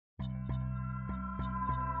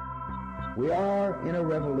We are in a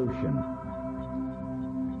revolution.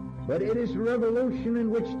 But it is a revolution in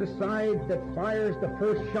which the side that fires the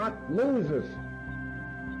first shot loses.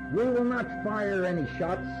 We will not fire any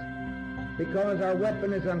shots because our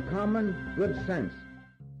weapon is uncommon good sense.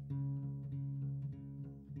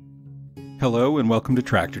 Hello and welcome to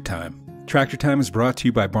Tractor Time. Tractor Time is brought to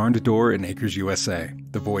you by Barn to Door and Acres U.S.A.,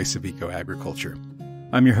 the voice of eco-agriculture.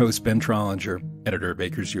 I'm your host, Ben Trollinger, editor of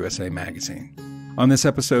Acres U.S.A. magazine. On this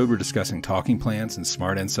episode, we're discussing talking plants and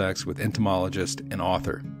smart insects with entomologist and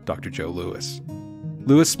author, Dr. Joe Lewis.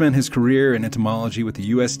 Lewis spent his career in entomology with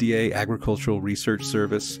the USDA-Agricultural Research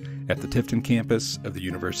Service at the Tifton Campus of the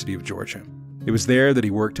University of Georgia. It was there that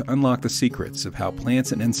he worked to unlock the secrets of how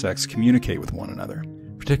plants and insects communicate with one another,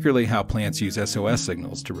 particularly how plants use SOS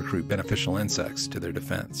signals to recruit beneficial insects to their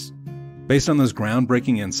defense. Based on those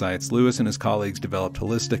groundbreaking insights, Lewis and his colleagues developed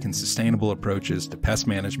holistic and sustainable approaches to pest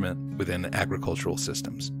management within agricultural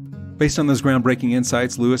systems. Based on those groundbreaking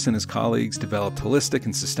insights, Lewis and his colleagues developed holistic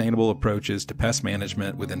and sustainable approaches to pest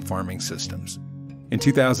management within farming systems. In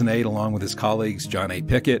 2008, along with his colleagues John A.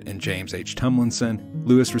 Pickett and James H. Tumlinson,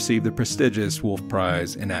 Lewis received the prestigious Wolf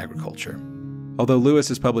Prize in Agriculture. Although Lewis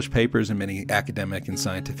has published papers in many academic and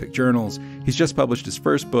scientific journals, he's just published his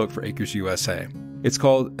first book for Acres U.S.A. It's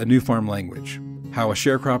called A New Farm Language: How a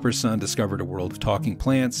Sharecropper's Son Discovered a World of Talking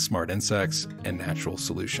Plants, Smart Insects, and Natural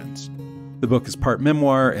Solutions. The book is part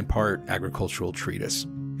memoir and part agricultural treatise.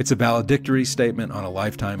 It's a valedictory statement on a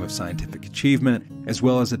lifetime of scientific achievement, as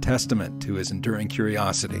well as a testament to his enduring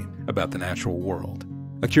curiosity about the natural world,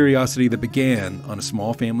 a curiosity that began on a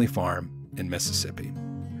small family farm in Mississippi.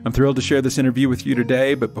 I'm thrilled to share this interview with you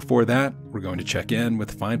today, but before that, we're going to check in with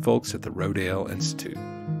the fine folks at the Rodale Institute.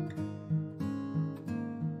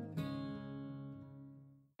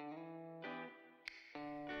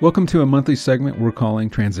 Welcome to a monthly segment we're calling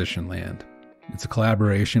Transition Land. It's a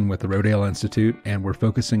collaboration with the Rodale Institute, and we're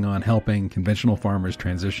focusing on helping conventional farmers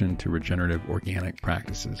transition to regenerative organic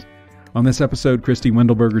practices. On this episode, Christy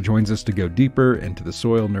Wendelberger joins us to go deeper into the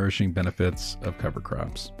soil-nourishing benefits of cover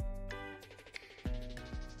crops.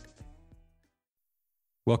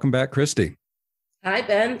 Welcome back, Christy. Hi,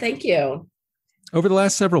 Ben. Thank you. Over the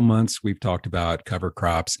last several months, we've talked about cover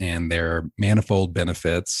crops and their manifold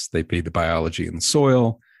benefits. They feed the biology in the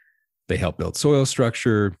soil. They help build soil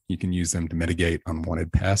structure. You can use them to mitigate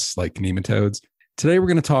unwanted pests like nematodes. Today, we're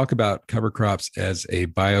going to talk about cover crops as a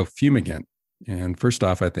biofumigant. And first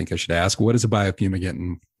off, I think I should ask, what is a biofumigant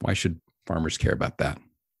and why should farmers care about that?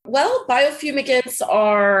 Well, biofumigants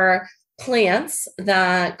are plants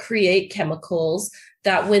that create chemicals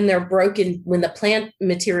that when they're broken, when the plant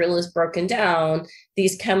material is broken down,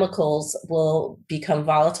 these chemicals will become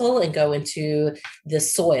volatile and go into the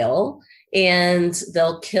soil, and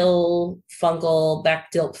they'll kill fungal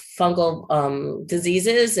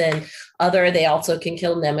diseases and they also can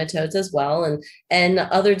kill nematodes as well, and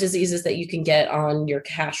other diseases that you can get on your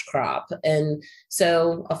cash crop. And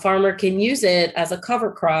so a farmer can use it as a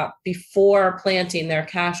cover crop before planting their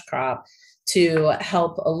cash crop to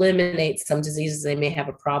help eliminate some diseases they may have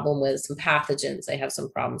a problem with, some pathogens they have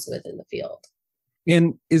some problems with in the field.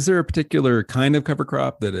 And is there a particular kind of cover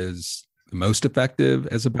crop that is the most effective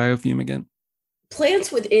as a biofumigant?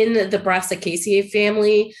 Plants within the Brassicaceae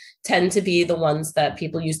family tend to be the ones that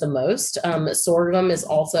people use the most. Sorghum is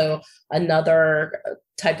also another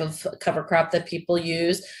type of cover crop that people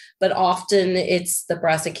use, but often it's the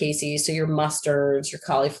Brassicaceae. So your mustards, your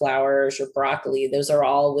cauliflowers, your broccoli, those are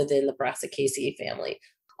all within the Brassicaceae family.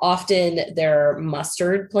 Often they're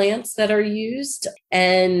mustard plants that are used,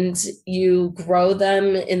 and you grow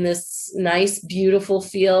them in this nice, beautiful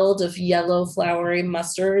field of yellow flowery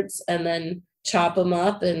mustards, and then chop them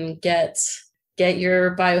up and get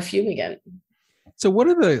your biofumigant. So what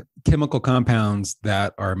are the chemical compounds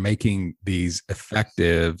that are making these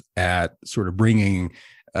effective at sort of bringing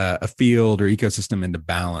a field or ecosystem into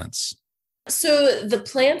balance? So the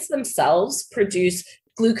plants themselves produce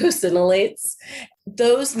glucosinolates.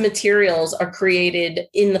 Those materials are created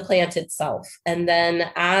in the plant itself. And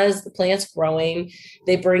then as the plant's growing,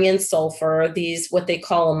 they bring in sulfur. These, what they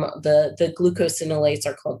call them, the glucosinolates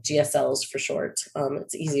are called GSLs for short.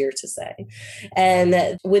 It's easier to say.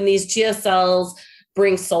 And when these GSLs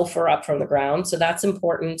bring sulfur up from the ground. So that's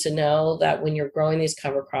important to know that when you're growing these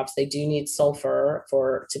cover crops, they do need sulfur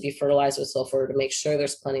to be fertilized with sulfur to make sure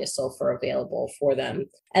there's plenty of sulfur available for them.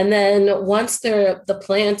 And then once the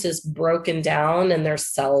plant is broken down and their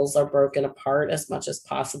cells are broken apart as much as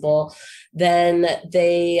possible, then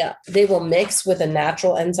they will mix with a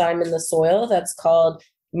natural enzyme in the soil that's called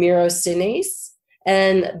myrosinase.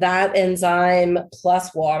 And that enzyme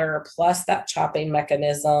plus water plus that chopping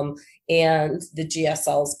mechanism and the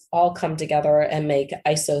GSLs all come together and make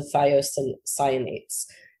isothiocyanates.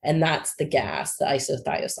 And that's the gas. The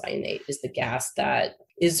isothiocyanate is the gas that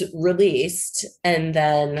is released. And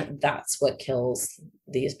then that's what kills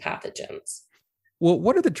these pathogens. Well,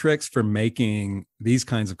 what are the tricks for making these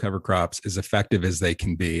kinds of cover crops as effective as they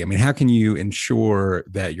can be? I mean, how can you ensure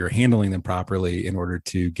that you're handling them properly in order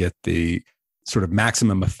to get the sort of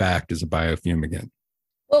maximum effect as a biofumigant?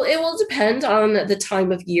 Well, it will depend on the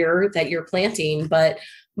time of year that you're planting, but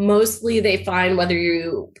mostly they find whether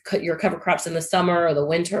you cut your cover crops in the summer or the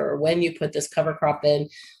winter or when you put this cover crop in,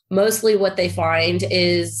 mostly what they find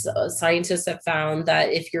is scientists have found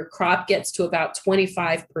that if your crop gets to about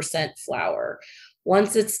 25% flower,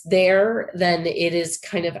 once it's there, then it is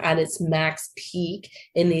kind of at its max peak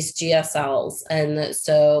in these GSLs. And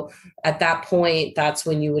so at that point, that's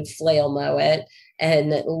when you would flail mow it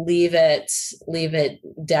and leave it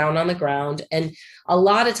down on the ground. And a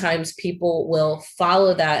lot of times people will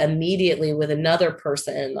follow that immediately with another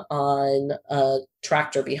person on a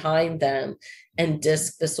tractor behind them and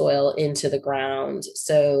disc the soil into the ground.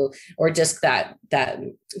 So, or disc that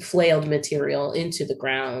flailed material into the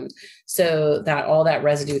ground so that all that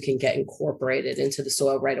residue can get incorporated into the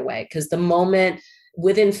soil right away. Because the moment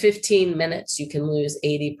within 15 minutes, you can lose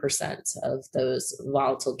 80% of those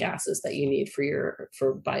volatile gases that you need for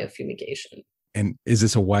biofumigation. And is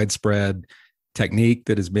this a widespread technique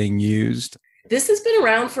that is being used? This has been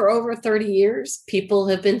around for over 30 years. People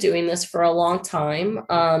have been doing this for a long time.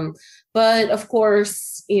 But of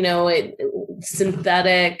course,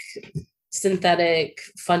 synthetic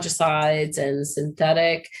fungicides and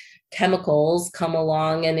synthetic chemicals come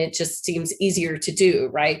along and it just seems easier to do,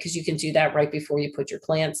 right? Because you can do that right before you put your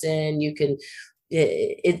plants in. You can,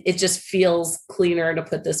 it just feels cleaner to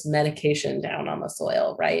put this medication down on the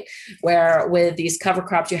soil, right? Where with these cover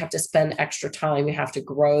crops, you have to spend extra time. You have to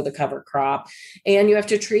grow the cover crop and you have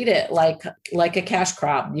to treat it like a cash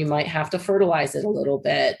crop. You might have to fertilize it a little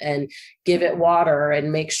bit and give it water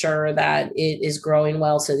and make sure that it is growing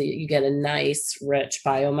well so that you get a nice, rich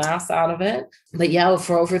biomass out of it. But yeah,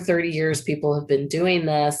 for over 30 years, people have been doing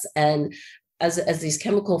this. And as these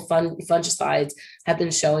chemical fungicides have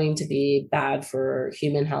been showing to be bad for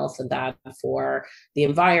human health and bad for the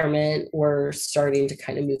environment, we're starting to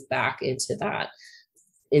kind of move back into that,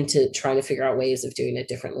 into trying to figure out ways of doing it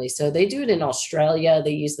differently. So they do it in Australia.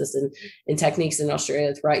 They use this in techniques in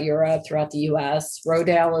Australia, throughout Europe, throughout the US.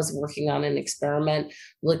 Rodale is working on an experiment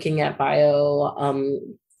looking at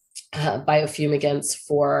biofumigants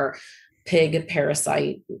for pig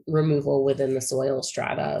parasite removal within the soil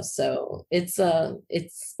strata. So it's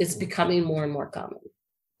becoming more and more common.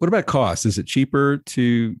 What about cost? Is it cheaper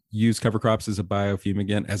to use cover crops as a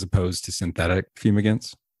biofumigant as opposed to synthetic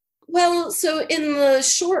fumigants? Well, so in the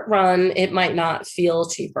short run, it might not feel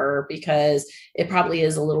cheaper because it probably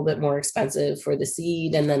is a little bit more expensive for the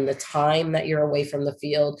seed. And then the time that you're away from the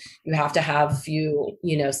field, you have to have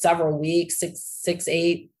several weeks, 6,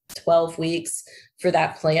 8, 12 weeks for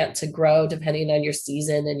that plant to grow, depending on your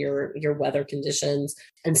season and your weather conditions.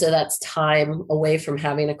 And so that's time away from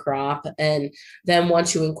having a crop. And then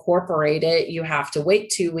once you incorporate it, you have to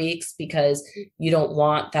wait 2 weeks because you don't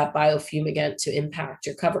want that biofumigant to impact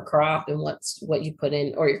your cover crop and what you put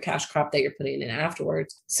in, or your cash crop that you're putting in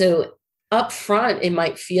afterwards. So up front, it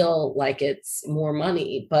might feel like it's more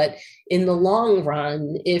money, but in the long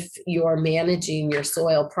run, if you're managing your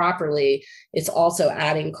soil properly, it's also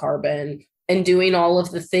adding carbon and doing all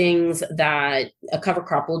of the things that a cover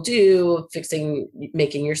crop will do,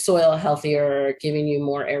 making your soil healthier, giving you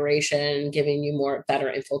more aeration, giving you better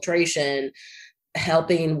infiltration,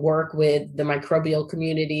 helping work with the microbial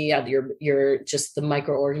community, just the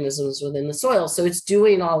microorganisms within the soil. So it's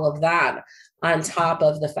doing all of that on top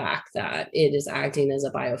of the fact that it is acting as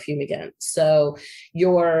a biofumigant. So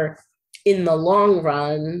you're, in the long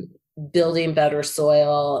run, building better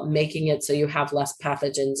soil, making it so you have less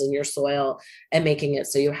pathogens in your soil, and making it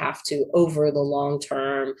so you have to, over the long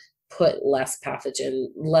term, put less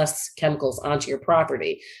chemicals onto your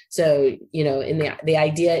property. So, the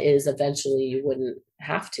idea is eventually you wouldn't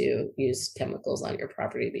have to use chemicals on your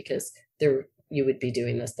property because you would be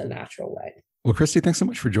doing this the natural way. Well, Christy, thanks so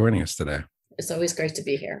much for joining us today. It's always great to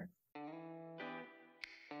be here.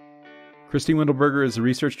 Christy Wendelberger is the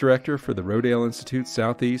research director for the Rodale Institute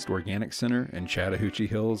Southeast Organic Center in Chattahoochee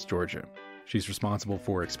Hills, Georgia. She's responsible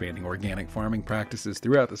for expanding organic farming practices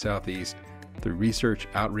throughout the Southeast through research,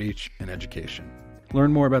 outreach, and education.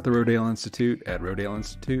 Learn more about the Rodale Institute at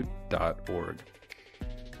rodaleinstitute.org.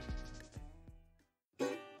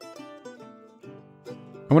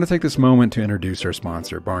 I want to take this moment to introduce our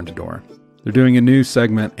sponsor, Barn to Door. They're doing a new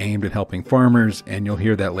segment aimed at helping farmers, and you'll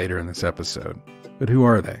hear that later in this episode. But who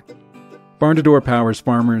are they? Barn to Door powers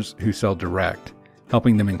farmers who sell direct,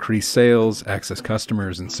 helping them increase sales, access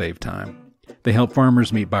customers, and save time. They help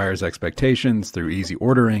farmers meet buyers' expectations through easy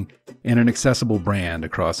ordering and an accessible brand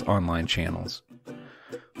across online channels.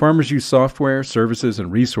 Farmers use software, services,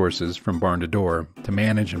 and resources from Barn to Door to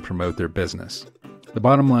manage and promote their business. The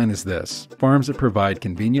bottom line is this: farms that provide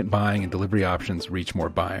convenient buying and delivery options reach more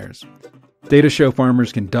buyers. Data show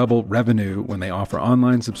farmers can double revenue when they offer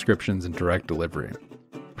online subscriptions and direct delivery.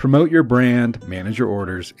 Promote your brand, manage your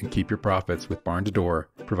orders, and keep your profits with Barn to Door,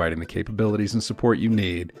 providing the capabilities and support you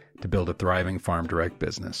need to build a thriving farm direct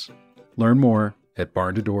business. Learn more at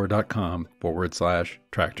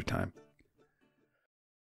barntodor.com/Tractor Time.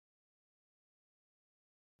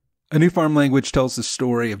 A New Farm Language tells the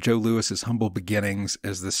story of Joe Lewis's humble beginnings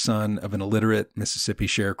as the son of an illiterate Mississippi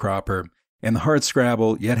sharecropper and the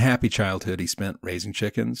hardscrabble yet happy childhood he spent raising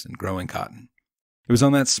chickens and growing cotton. It was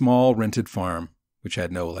on that small rented farm, which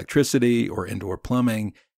had no electricity or indoor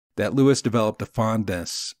plumbing, that Lewis developed a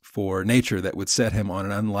fondness for nature that would set him on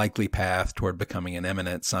an unlikely path toward becoming an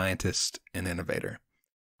eminent scientist and innovator.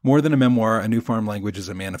 More than a memoir, A New Farm Language is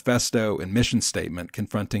a manifesto and mission statement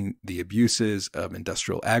confronting the abuses of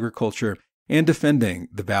industrial agriculture and defending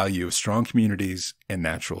the value of strong communities and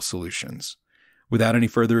natural solutions. Without any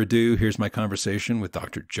further ado, here's my conversation with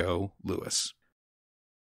Dr. Joe Lewis.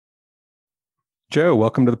 Joe,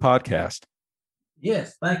 welcome to the podcast.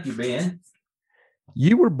 Yes, thank you, Ben.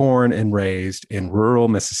 You were born and raised in rural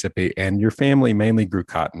Mississippi, and your family mainly grew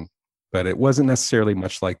cotton, but it wasn't necessarily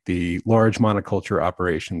much like the large monoculture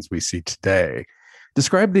operations we see today.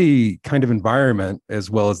 Describe the kind of environment as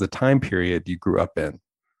well as the time period you grew up in.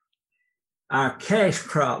 Our cash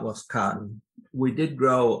crop was cotton. We did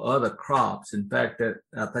grow other crops. In fact, that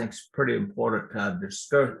I think is pretty important to our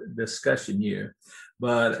discussion here.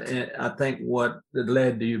 But I think what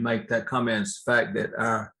led to you make that comment is the fact that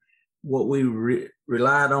what we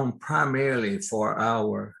relied on primarily for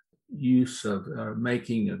our use of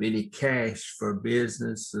making of any cash for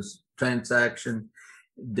business transaction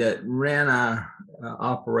that ran our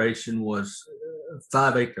operation was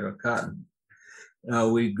 5 acres of cotton.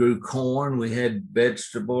 We grew corn, we had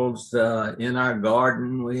vegetables in our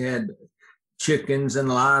garden, we had chickens and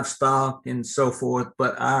livestock and so forth,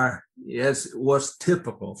 but as was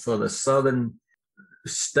typical for the southern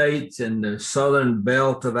states and the southern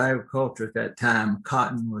belt of agriculture at that time,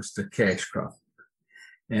 cotton was the cash crop.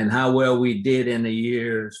 And how well we did in a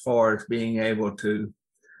year as far as being able to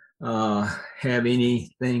have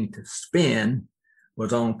anything to spend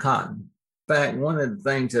was on cotton. In fact, one of the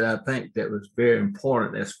things that I think that was very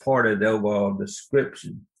important as part of the overall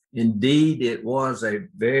description, indeed, it was a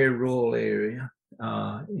very rural area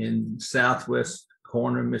in southwest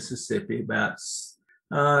corner of Mississippi,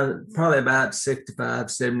 probably about 65,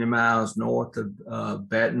 70 miles north of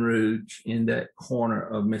Baton Rouge in that corner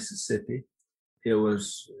of Mississippi. It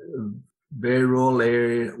was a very rural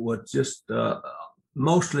area with just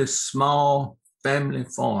mostly small family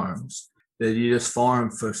farms that you just farm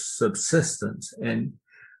for subsistence. And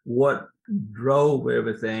what drove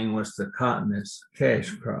everything was the cotton as cash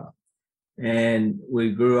crop. And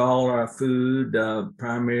we grew all our food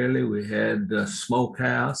primarily. We had a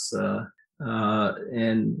smokehouse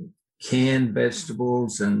and canned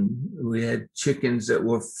vegetables, and we had chickens that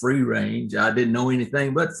were free range. I didn't know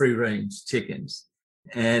anything but free range chickens.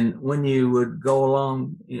 And when you would go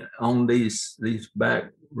along on these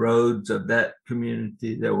back roads of that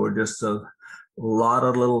community, there were just a lot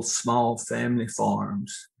of little small family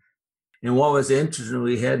farms. And what was interesting,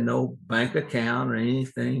 we had no bank account or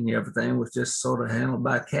anything. Everything was just sort of handled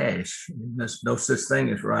by cash. There's no such thing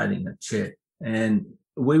as writing a check. And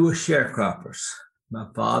we were sharecroppers. My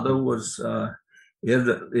father was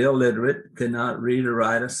illiterate, could not read or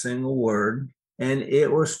write a single word. And it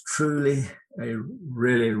was truly a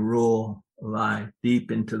really rural life deep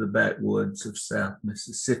into the backwoods of South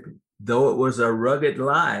Mississippi. Though it was a rugged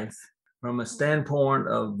life, from a standpoint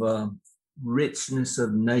of richness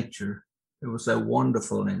of nature, it was a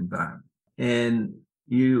wonderful environment. And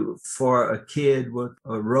for a kid with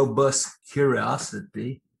a robust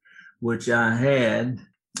curiosity, which I had,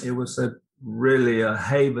 it was really a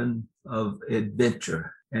haven of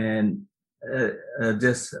adventure. And I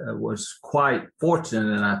just was quite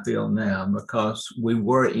fortunate, I feel now, because we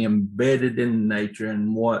were embedded in nature.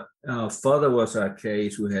 And what further was our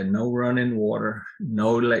case, we had no running water,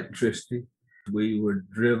 no electricity. We were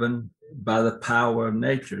driven by the power of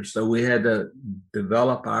nature. So we had to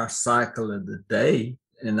develop our cycle of the day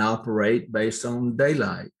and operate based on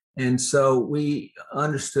daylight. And so we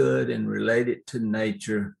understood and related to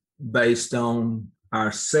nature based on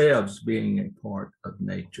ourselves being a part of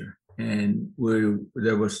nature. And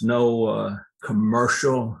there was no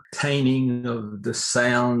commercial tainting of the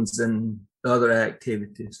sounds and other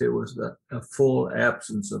activities. It was a full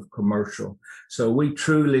absence of commercial. So we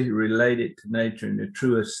truly related to nature in the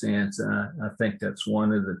truest sense. And I think that's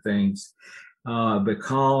one of the things,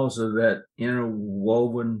 because of that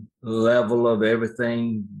interwoven level of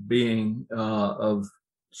everything being of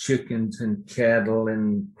chickens and cattle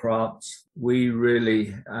and crops, we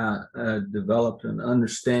really developed an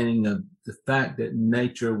understanding of the fact that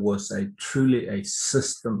nature was truly a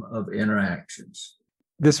system of interactions.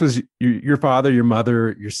 This was your father, your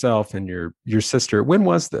mother, yourself, and your sister. When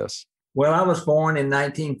was this? Well, I was born in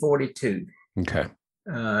 1942. Okay.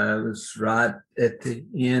 It was right at the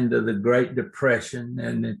end of the Great Depression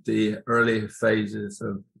and at the early phases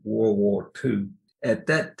of World War II. At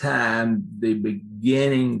that time, the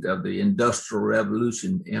beginning of the Industrial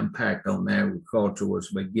Revolution impact on agriculture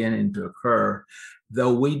was beginning to occur,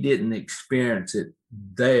 though we didn't experience it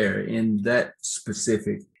there in that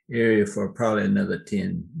specific area for probably another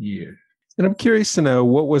 10 years. And I'm curious to know,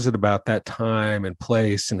 what was it about that time and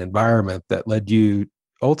place and environment that led you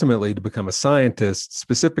ultimately to become a scientist,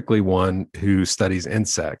 specifically one who studies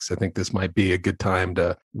insects? I think this might be a good time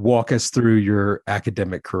to walk us through your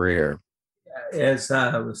academic career. As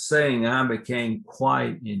I was saying, I became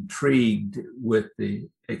quite intrigued with the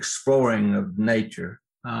exploring of nature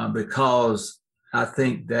because I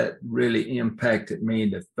think that really impacted me,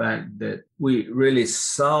 the fact that we really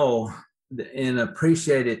saw and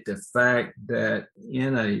appreciated the fact that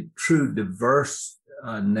in a true diverse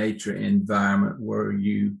nature environment where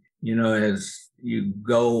as you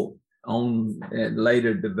go on and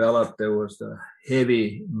later developed, there was the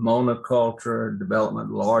heavy monoculture development,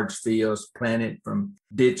 large fields planted from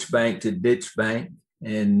ditch bank to ditch bank,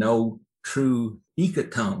 and no true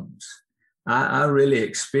ecotones. I really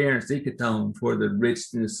experienced ecotones where the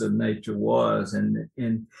richness of nature was, and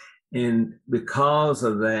because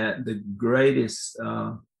of that, the greatest,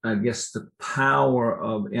 the power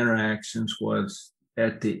of interactions was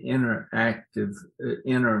at the interactive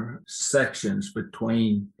intersections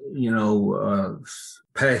between,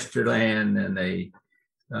 pasture land and a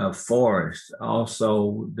forest.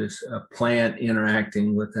 Also, this plant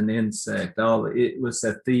interacting with an insect. It was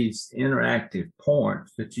at these interactive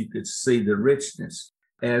points that you could see the richness.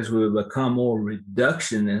 As we become more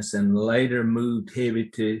reductionist and later moved heavy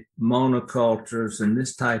to monocultures and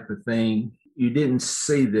this type of thing, you didn't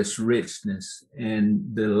see this richness and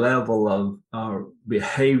the level of our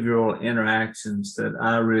behavioral interactions that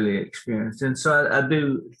I really experienced. And so I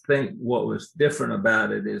do think what was different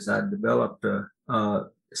about it is I developed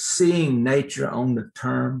seeing nature on the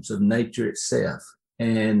terms of nature itself.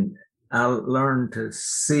 And I learned to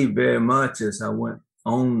see very much as I went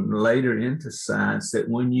on later into science that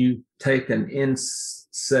when you take an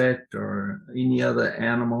insect or any other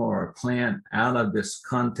animal or plant out of this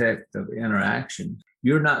context of interaction,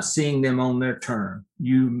 you're not seeing them on their term.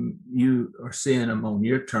 You are seeing them on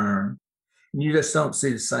your term. And you just don't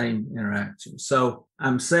see the same interaction. So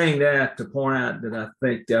I'm saying that to point out that I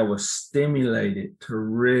think I was stimulated to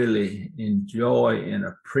really enjoy and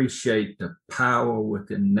appreciate the power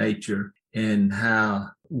within nature and how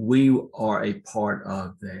we are a part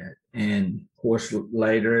of that. And of course,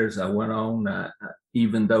 later as I went on,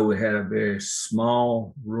 even though we had a very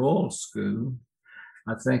small rural school,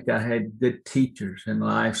 I think I had good teachers in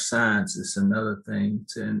life sciences and other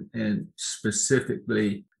things, and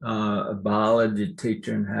specifically a biology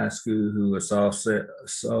teacher in high school who was also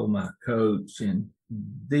my coach. And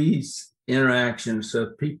these interactions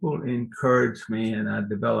of people encouraged me, and I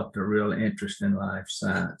developed a real interest in life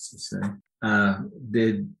sciences. And I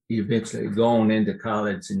did eventually go on into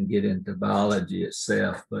college and get into biology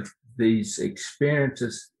itself, but these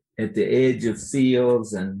experiences at the edge of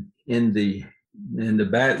fields and in the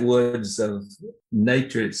backwoods of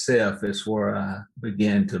nature itself is where I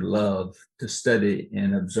began to love to study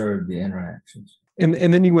and observe the interactions. And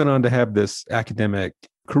then you went on to have this academic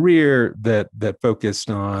career that focused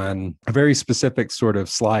on a very specific sort of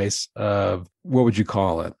slice of, what would you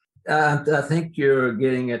call it? I think you're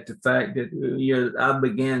getting at the fact that I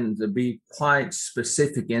began to be quite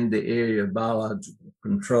specific in the area of biological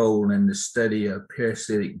control and the study of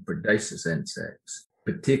parasitic and predaceous insects,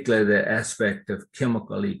 particularly the aspect of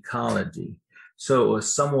chemical ecology. So it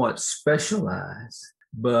was somewhat specialized,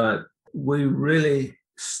 but we really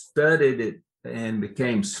studied it and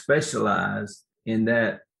became specialized in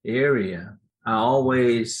that area. I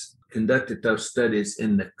always conducted those studies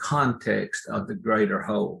in the context of the greater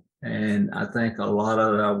whole. And I think a lot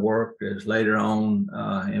of our work is later on,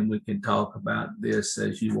 and we can talk about this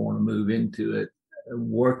as you want to move into it,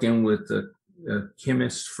 working with a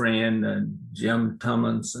chemist friend, Jim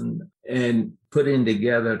Tumlinson, and putting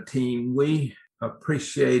together a team. We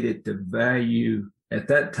appreciated the value at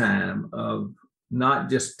that time of not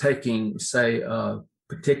just taking, say, a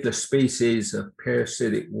particular species of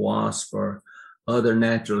parasitic wasp or other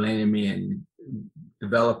natural enemy and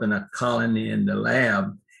developing a colony in the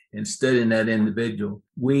lab and studying that individual.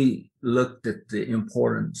 We looked at the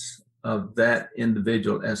importance of that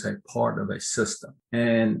individual as a part of a system.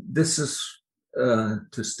 And this is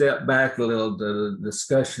to step back a little to the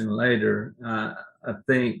discussion later. I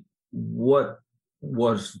think what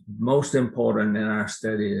was most important in our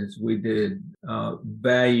study is we did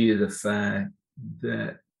value the fact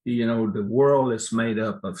that, you know, the world is made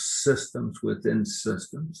up of systems within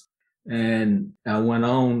systems. And I went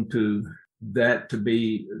on to that to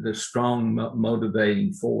be the strong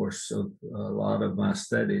motivating force of a lot of my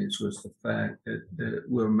studies, was the fact that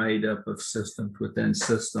we're made up of systems within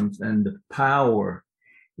systems, and the power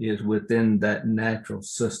is within that natural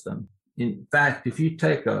system. In fact, if you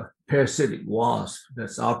take a parasitic wasp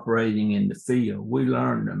that's operating in the field, we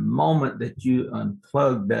learned the moment that you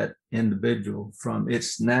unplug that individual from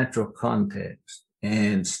its natural context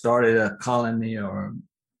and started a colony, or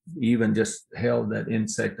even just held that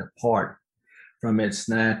insect apart from its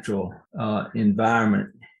natural environment,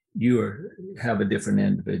 you have a different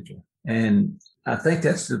individual. And I think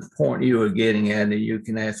that's the point you were getting at, and you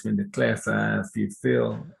can ask me to clarify if you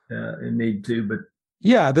feel you need to. But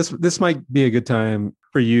yeah, this might be a good time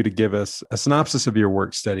for you to give us a synopsis of your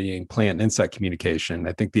work studying plant and insect communication.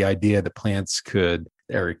 I think the idea that plants could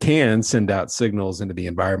or can send out signals into the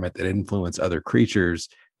environment that influence other creatures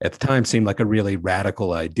at the time seemed like a really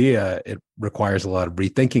radical idea. It requires a lot of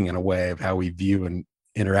rethinking in a way of how we view and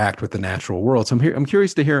interact with the natural world. So I'm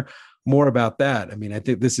curious to hear more about that. I mean, I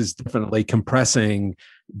think this is definitely compressing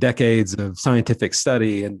decades of scientific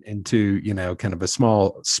study into, you know, kind of a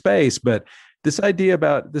small space. But this idea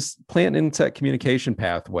about this plant insect communication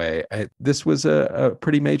pathway, this was a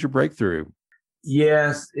pretty major breakthrough.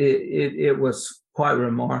 Yes, it was quite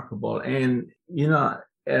remarkable. And, you know,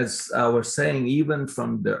 as I was saying, even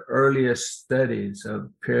from the earliest studies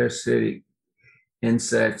of parasitic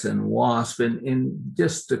insects and wasps, and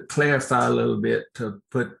just to clarify a little bit, to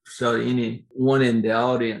put so anyone in the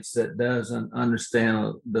audience that doesn't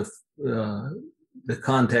understand the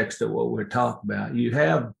context of what we're talking about, you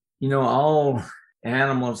have, you know, all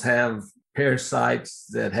animals have parasites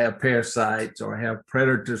that have parasites, or have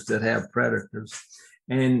predators that have predators.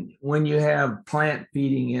 And when you have plant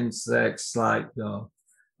feeding insects like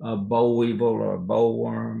a boll weevil or a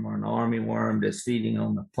bollworm or an armyworm that's feeding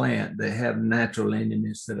on the plant, they have natural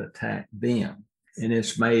enemies that attack them. And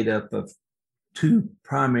it's made up of two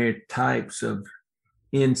primary types of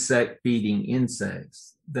insect feeding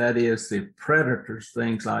insects. That is the predators,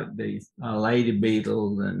 things like the lady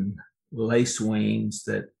beetle and lacewings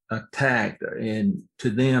that attack, and to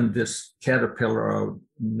them this caterpillar,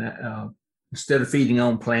 instead of feeding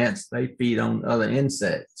on plants, they feed on other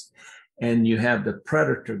insects. And you have the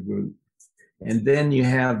predator group. And then you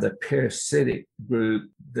have the parasitic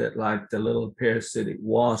group, that like the little parasitic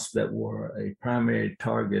wasp that were a primary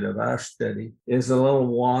target of our study, is a little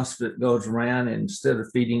wasp that goes around, and instead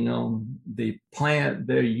of feeding on the plant,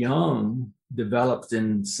 their young develops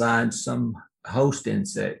inside some host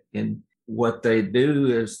insect. And what they do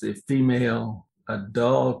is the female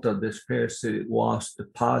adult of this parasitic wasp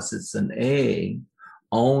deposits an egg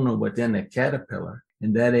on or within a caterpillar.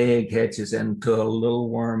 And that egg hatches into a little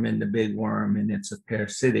worm in the big worm, and it's a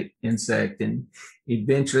parasitic insect. And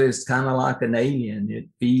eventually it's kind of like an alien. It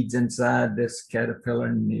feeds inside this caterpillar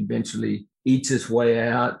and eventually eats its way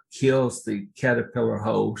out, kills the caterpillar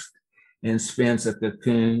host, and spins a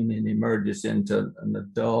cocoon and emerges into an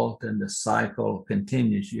adult, and the cycle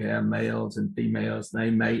continues. You have males and females, they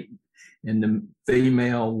mate, and the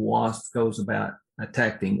female wasp goes about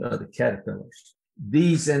attacking other caterpillars.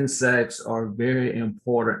 These insects are very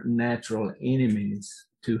important natural enemies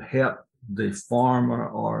to help the farmer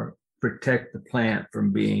or protect the plant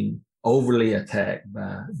from being overly attacked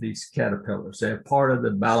by these caterpillars. They're part of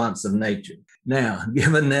the balance of nature. Now,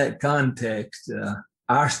 given that context,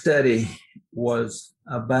 our study was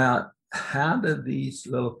about how do these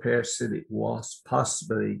little parasitic wasps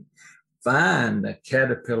possibly find a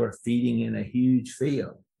caterpillar feeding in a huge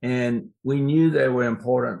field? And we knew they were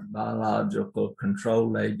important biological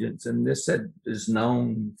control agents, and this is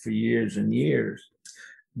known for years and years.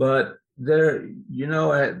 But there's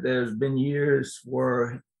been years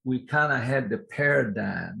where we kind of had the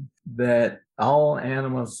paradigm that all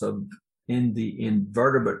animals in the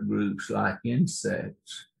invertebrate groups, like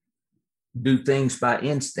insects, do things by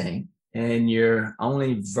instinct, and your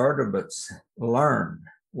only vertebrates learn.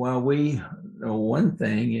 Well, we know one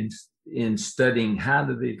thing in studying how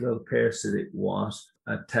do these little parasitic wasps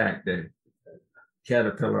attack the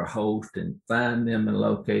caterpillar host and find them and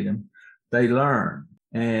locate them, they learn.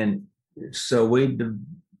 And so we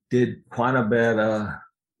did quite a bit of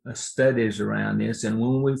studies around this. And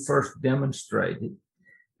when we first demonstrated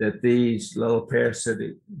that these little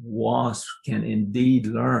parasitic wasps can indeed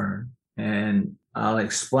learn, and I'll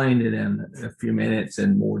explain it in a few minutes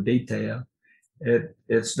in more detail,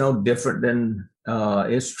 it's no different than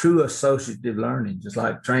it's true associative learning, just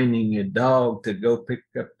like training a dog to go pick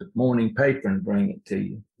up the morning paper and bring it to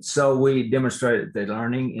you. So we demonstrated the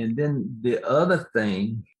learning. And then the other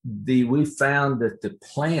thing, we found that the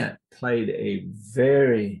plant played a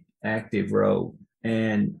very active role,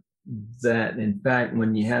 and that in fact,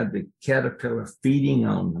 when you have the caterpillar feeding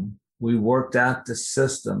on them, we worked out the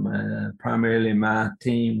system, primarily my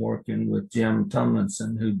team working with Jim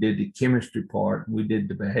Tumlinson, who did the chemistry part. We did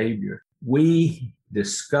the behavior. We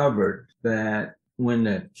discovered that when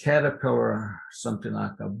the caterpillar, something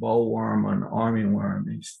like a bollworm or an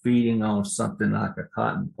armyworm, is feeding on something like a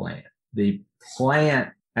cotton plant, the plant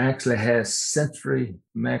actually has sensory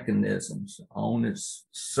mechanisms on its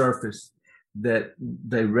surface that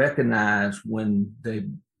they recognize when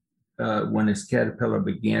its caterpillar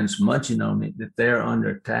begins munching on it, that they're under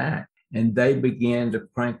attack. And they begin to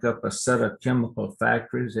crank up a set of chemical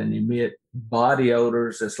factories and emit body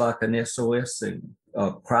odors. It's like an SOS signal,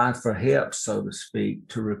 a cry for help, so to speak,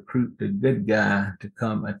 to recruit the good guy to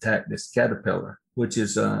come attack this caterpillar, which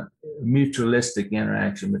is a mutualistic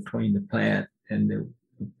interaction between the plant and the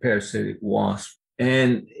parasitic wasp.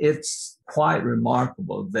 And it's quite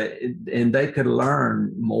remarkable and they could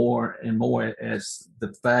learn more and more as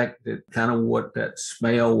the fact that kind of what that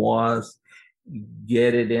smell was,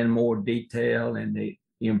 get it in more detail, and they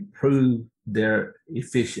improve their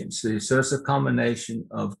efficiency. So it's a combination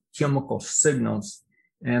of chemical signals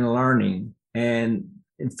and learning. And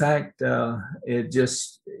in fact,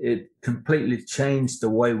 it completely changed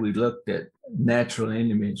the way we looked at natural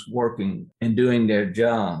enemies working and doing their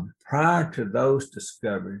job. Prior to those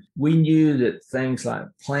discoveries, we knew that things like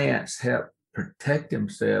plants help protect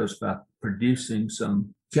themselves by producing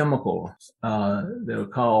some chemicals that were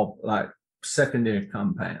called like secondary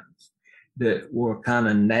compounds that were kind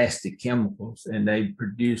of nasty chemicals, and they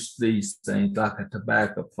produce these things like a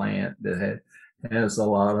tobacco plant that has a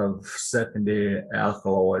lot of secondary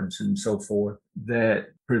alkaloids and so forth that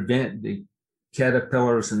prevent the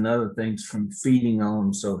caterpillars and other things from feeding on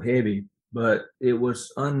them so heavy. But it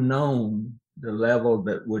was unknown the level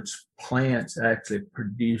that which plants actually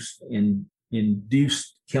produced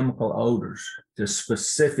induced chemical odors to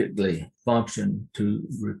specifically function to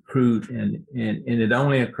recruit, and it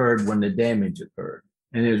only occurred when the damage occurred.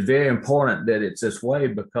 And it was very important that it's this way,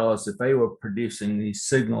 because if they were producing these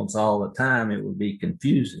signals all the time, it would be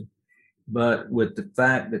confusing. But with the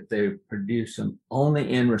fact that they produce them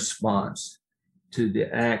only in response to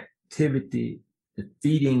the activity, the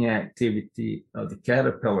feeding activity of the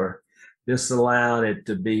caterpillar, this allowed it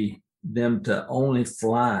to be them to only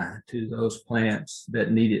fly to those plants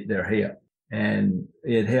that needed their help. And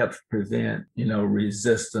it helps prevent,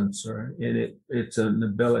 resistance, or it's an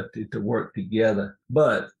ability to work together.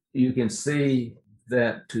 But you can see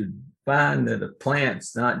that to find that a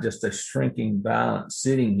plant's not just a shrinking violet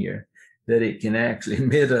sitting here, that it can actually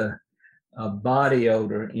emit a body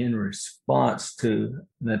odor in response to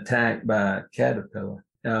an attack by a caterpillar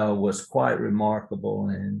was quite remarkable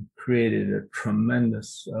and created a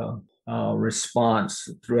tremendous response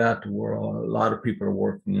throughout the world. A lot of people are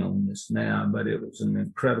working on this now, but it was an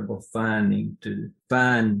incredible finding to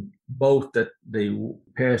find both that the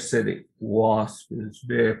parasitic wasp is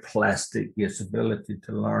very plastic, its ability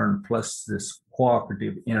to learn, plus this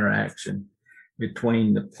cooperative interaction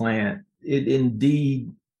between the plant. It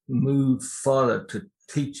indeed moved further to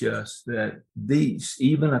teach us that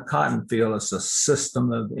even a cotton field is a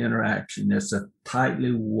system of interaction. It's a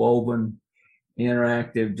tightly woven,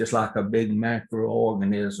 interactive, just like a big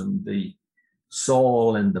macroorganism. The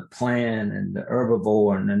soil and the plant and the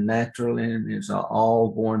herbivore and the natural enemies are all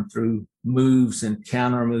going through moves and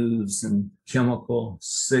counter moves and chemical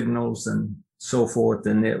signals and so forth.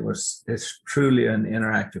 And it's truly an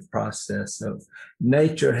interactive process. So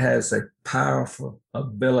nature has a powerful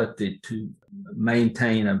ability to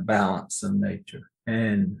maintain a balance of nature.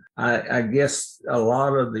 And I guess a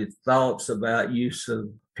lot of the thoughts about use of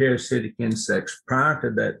parasitic insects prior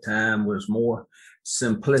to that time was more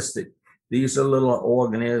simplistic. These are little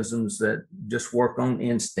organisms that just work on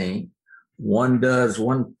instinct. One does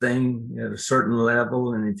one thing at a certain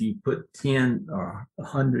level, and if you put 10 or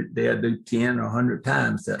 100, they'll do 10 or 100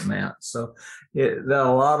 times that amount. So a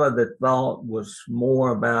lot of the thought was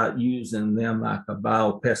more about using them like a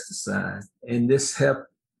biopesticide. And this helped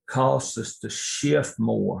cause us to shift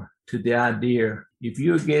more to the idea, if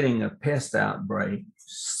you're getting a pest outbreak,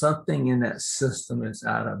 something in that system is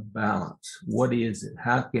out of balance. What is it?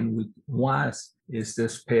 Why is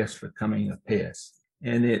this pest becoming a pest?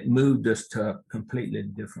 And it moved us to a completely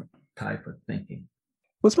different type of thinking.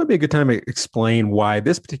 Well, this might be a good time to explain why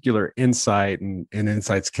this particular insight and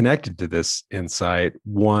insights connected to this insight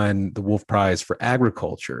won the Wolf Prize for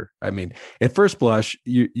agriculture. I mean, at first blush,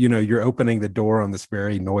 you're opening the door on this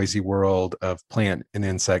very noisy world of plant and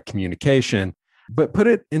insect communication, but put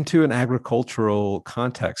it into an agricultural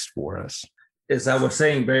context for us. As I was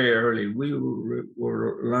saying very early, we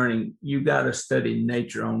were learning, you got to study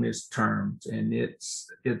nature on its terms and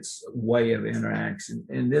its way of interaction.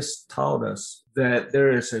 And this taught us that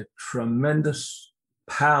there is a tremendous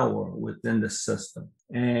power within the system.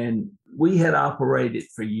 And we had operated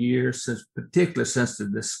for years, particularly since the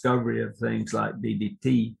discovery of things like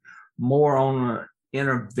DDT, more on an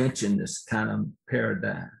interventionist kind of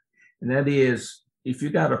paradigm. And that is, if you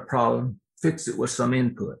got a problem, fix it with some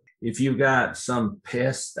input. If you got some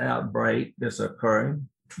pest outbreak that's occurring,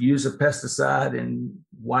 use a pesticide and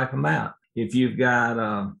wipe them out. If you've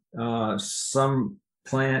got some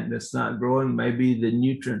plant that's not growing, maybe the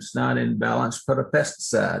nutrients not in balance, put a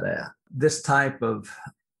pesticide out. This type of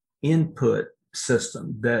input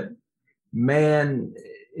system that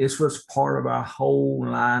this was part of our whole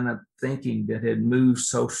line of thinking that had moved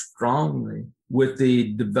so strongly with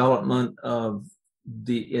the development of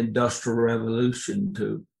the Industrial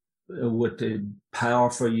Revolution with the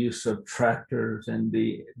powerful use of tractors and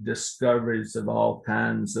the discoveries of all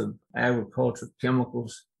kinds of agricultural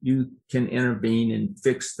chemicals. You can intervene and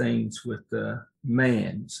fix things with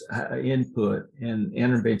man's input and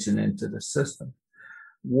intervention into the system.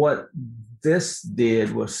 What this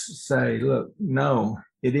did was say, look, no,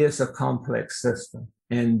 it is a complex system,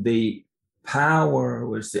 and the power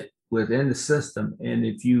was within the system. And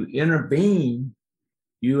if you intervene,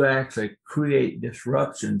 you actually create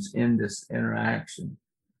disruptions in this interaction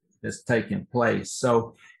that's taking place.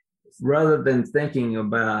 So rather than thinking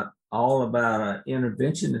about an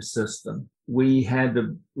interventionist system, we had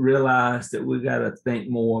to realize that we got to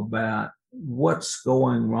think more about what's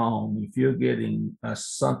going wrong. If you're getting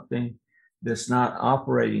something that's not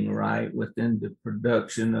operating right within the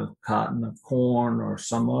production of cotton or corn or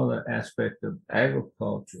some other aspect of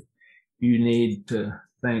agriculture, you need to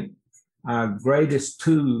think, our greatest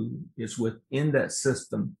tool is within that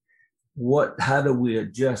system. How do we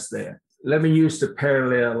adjust that? Let me use the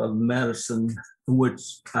parallel of medicine,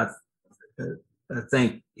 which I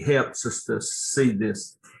think helps us to see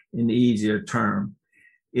this in easier term.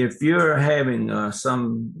 If you're having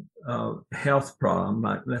some health problem,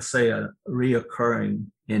 like let's say a reoccurring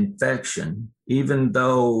infection, even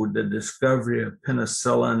though the discovery of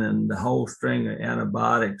penicillin and the whole string of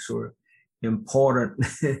antibiotics were important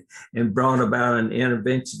and brought about an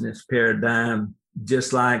interventionist paradigm,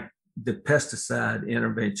 just like the pesticide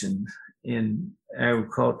intervention in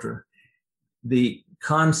agriculture. The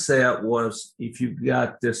concept was, if you've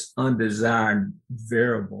got this undesired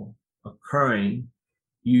variable occurring,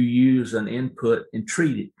 you use an input and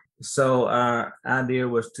treat it. So our idea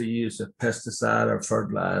was to use a pesticide or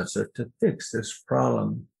fertilizer to fix this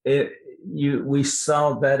problem. We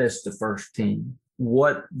saw that as the first team.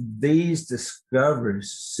 What these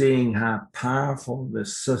discoveries, seeing how powerful the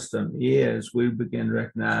system is, we begin to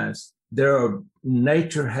recognize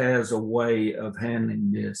nature has a way of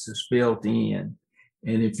handling this. It's built in.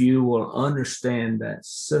 And if you will understand that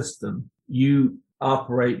system, you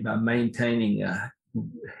operate by maintaining a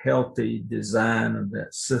healthy design of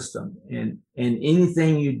that system. And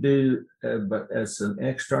anything you do but as an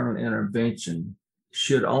external intervention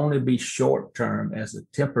should only be short-term as a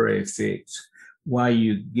temporary fix, while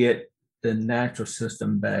you get the natural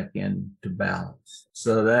system back into balance.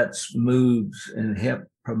 So that's moves and help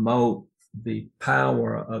promote the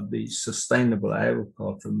power of the sustainable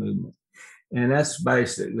agriculture movement. And that's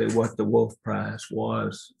basically what the Wolf Prize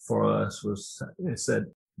was for us, it said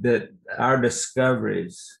that our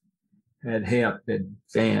discoveries had helped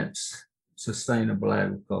advance sustainable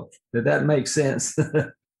agriculture. Did that make sense?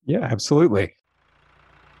 Yeah, absolutely.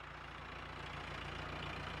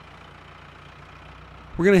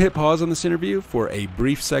 We're going to hit pause on this interview for a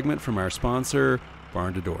brief segment from our sponsor,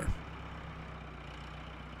 Barn to Door.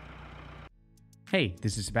 Hey,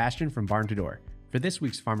 this is Sebastian from Barn to Door. For this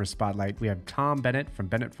week's Farmer Spotlight, we have Tom Bennett from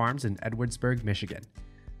Bennett Farms in Edwardsburg, Michigan.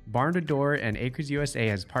 Barn to Door and Acres U.S.A.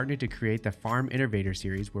 has partnered to create the Farm Innovator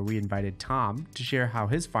Series, where we invited Tom to share how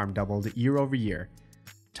his farm doubled year over year.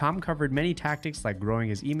 Tom covered many tactics like growing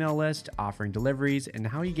his email list, offering deliveries, and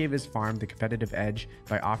how he gave his farm the competitive edge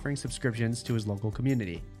by offering subscriptions to his local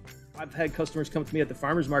community. I've had customers come to me at the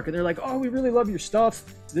farmer's market. They're like, oh, we really love your stuff.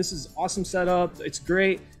 This is awesome setup. It's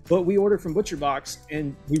great. But we order from Butcher Box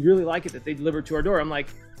and we really like it that they deliver to our door. I'm like,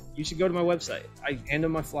 you should go to my website. I hand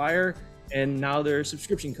them my flyer and now they're a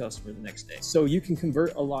subscription customer the next day. So you can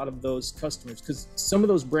convert a lot of those customers because some of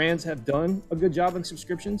those brands have done a good job on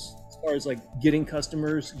subscriptions as far as like getting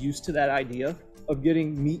customers used to that idea of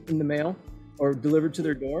getting meat in the mail or delivered to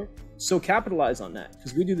their door. So capitalize on that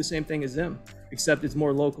because we do the same thing as them, except it's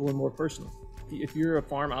more local and more personal. If you're a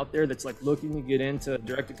farm out there that's like looking to get into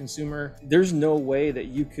direct to consumer, there's no way that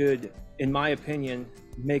you could, in my opinion,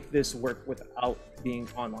 make this work without being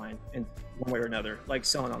online in one way or another, like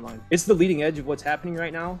selling online. It's the leading edge of what's happening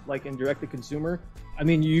right now, like in direct to consumer. I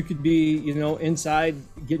mean, you could be, inside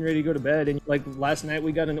getting ready to go to bed. And like last night,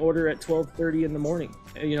 we got an order at 12:30 in the morning,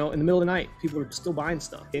 in the middle of the night, people are still buying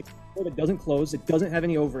stuff. It doesn't close. It doesn't have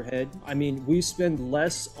any overhead. I mean, we spend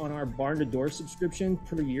less on our barn to door subscription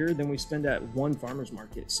per year than we spend at one farmer's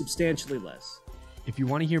market, substantially less. If you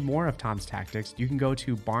want to hear more of Tom's tactics, you can go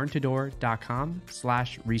to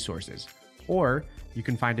barntodor.com/resources, or you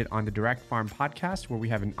can find it on the Direct Farm podcast, where we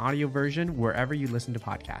have an audio version wherever you listen to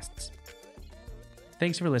podcasts.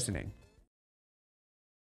 Thanks for listening.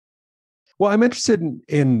 Well, I'm interested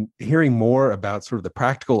in hearing more about sort of the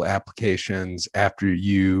practical applications after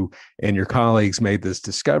you and your colleagues made this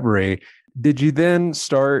discovery. Did you then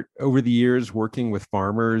start over the years working with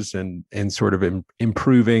farmers and sort of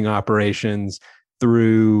improving operations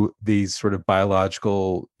through these sort of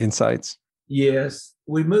biological insights? Yes,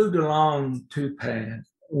 we moved along two paths.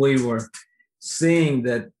 We were seeing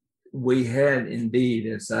that we had indeed,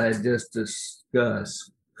 as I had just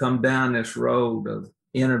discussed, come down this road of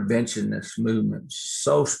interventionist movement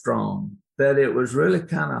so strong that it was really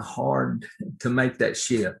kind of hard to make that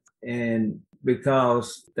shift. And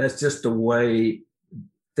because that's just the way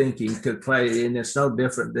thinking took place, and it's no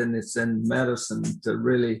different than it's in medicine to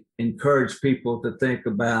really encourage people to think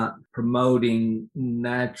about promoting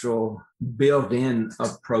natural built-in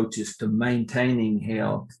approaches to maintaining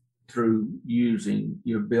health through using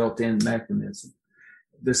your built-in mechanism.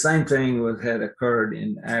 The same thing had occurred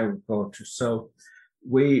in agriculture. So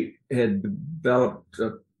we had developed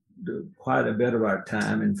quite a bit of our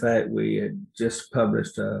time. In fact, we had just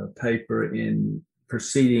published a paper in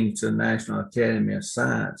Proceedings of the National Academy of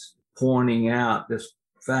Science, pointing out this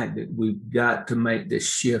fact that we've got to make this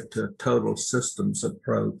shift to a total systems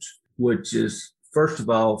approach, which is, first of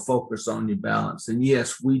all, focus on your balance. And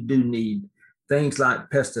yes, we do need things like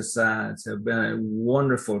pesticides have been a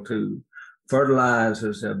wonderful tool.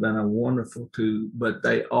 Fertilizers have been a wonderful tool, but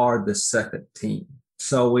they are the second team.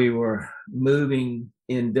 So we were moving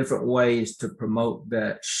in different ways to promote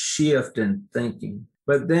that shift in thinking.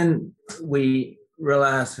 But then we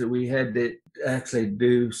realized that we had to actually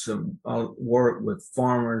do some work with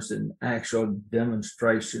farmers and actual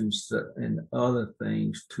demonstrations and other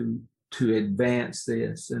things to advance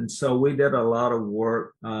this. And so we did a lot of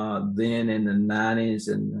work then in the 90s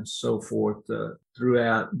and so forth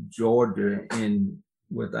throughout Georgia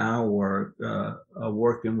with our work,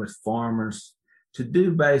 working with farmers to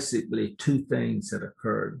do basically two things that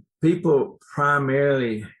occurred. People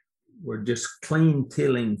primarily were just clean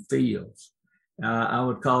tilling fields. I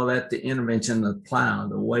would call that the intervention of the plow,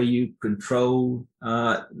 the way you control.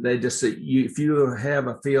 They just say, if you have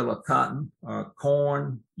a field of cotton or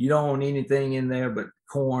corn, you don't want anything in there but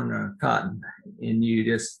corn or cotton. And you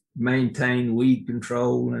just maintain weed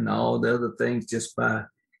control and all the other things just by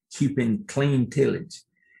keeping clean tillage.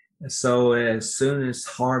 So as soon as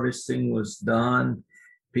harvesting was done,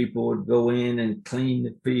 people would go in and clean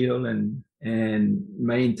the field and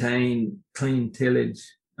maintain clean tillage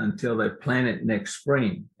until they plant it next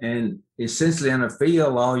spring. And essentially in a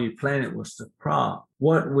field, all you planted was the crop.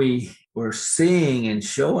 What we were seeing and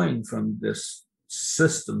showing from this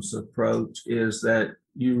systems approach is that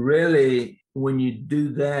you really, when you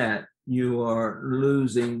do that, you are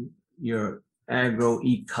losing your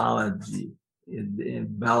agroecology in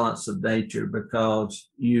balance of nature, because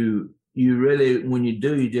you really, when you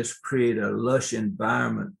do, you just create a lush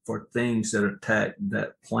environment for things that attack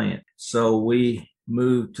that plant. So we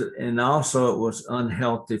moved to, and also it was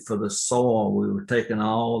unhealthy for the soil. We were taking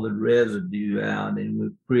all the residue out and we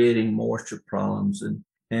were creating moisture problems.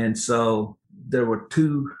 And so there were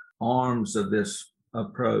two arms of this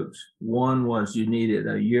approach. One was you needed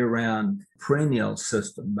a year-round perennial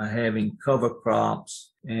system by having cover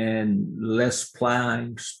crops and less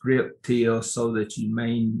plowing, strip till, so that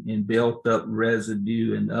you built up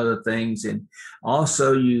residue and other things. And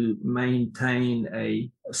also you maintain a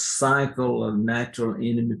cycle of natural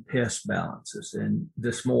enemy pest balances. And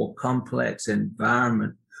this more complex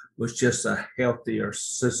environment was just a healthier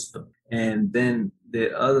system. And then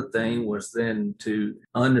the other thing was then to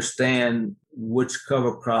understand which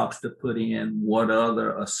cover crops to put in, what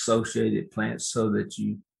other associated plants, so that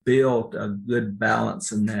you built a good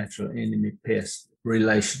balance of natural enemy pest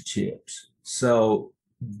relationships. So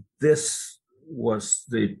this was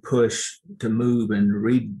the push to move and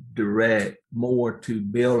redirect more to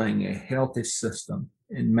building a healthy system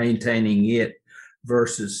and maintaining it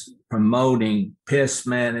versus promoting pest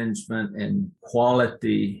management and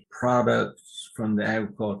quality products from the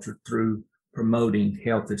agriculture through promoting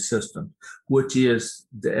healthy systems, which is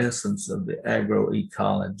the essence of the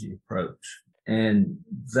agroecology approach. And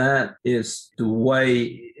that is the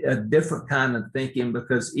way, a different kind of thinking,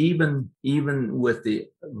 because even with the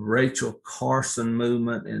Rachel Carson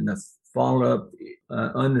movement and the follow-up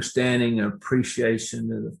understanding and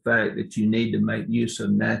appreciation of the fact that you need to make use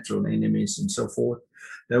of natural enemies and so forth,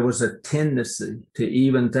 there was a tendency to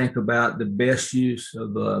even think about the best use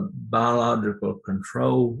of a biological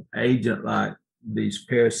control agent like these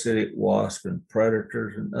parasitic wasps and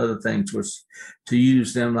predators and other things, was to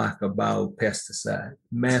use them like a biopesticide,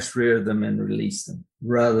 mass rear them and release them,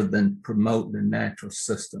 rather than promote the natural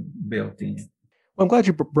system built in. Well, I'm glad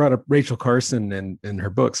you brought up Rachel Carson and her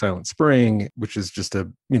book Silent Spring, which is just a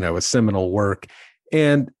seminal work.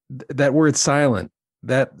 And that word silent,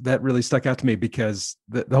 that really stuck out to me, because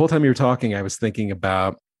the whole time you were talking, I was thinking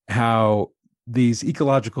about how these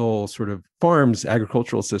ecological sort of farms,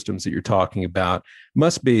 agricultural systems that you're talking about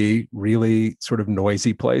must be really sort of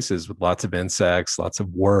noisy places with lots of insects, lots of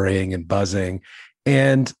whirring and buzzing.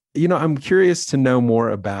 And, I'm curious to know more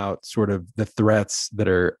about sort of the threats that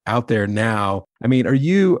are out there now. I mean, are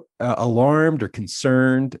you alarmed or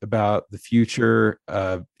concerned about the future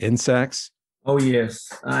of insects? Oh,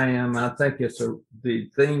 yes, I am. I think it's the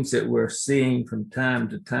things that we're seeing from time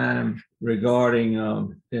to time regarding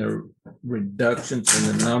reductions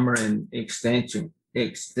in the number and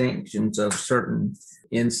extinctions of certain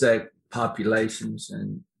insect populations,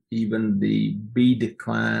 and even the bee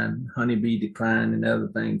decline, honeybee decline, and other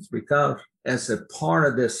things, because as a part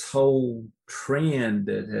of this whole trend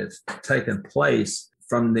that has taken place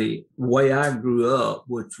from the way I grew up,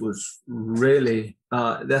 which was really,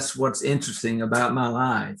 that's what's interesting about my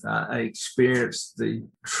life. I experienced the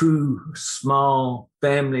true small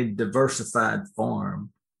family diversified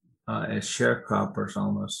farm as sharecroppers,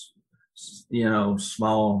 almost,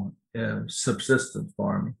 small subsistence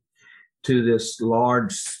farming, to this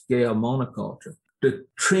large scale monoculture. The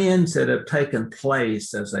trends that have taken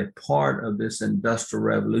place as a part of this industrial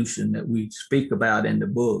revolution that we speak about in the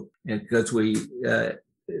book, because we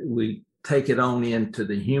take it on into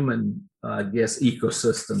the human,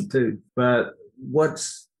 ecosystem too. But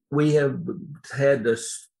we have had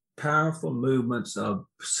this powerful movements of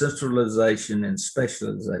centralization and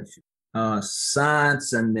specialization.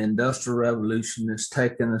 Science and the industrial revolution has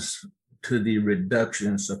taken us to the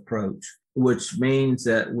reductionist approach, which means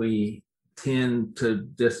that we tend to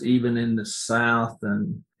just, even in the South,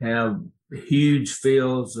 and have huge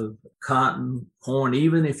fields of cotton, corn.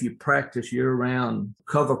 Even if you practice year-round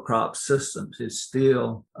cover crop systems, it's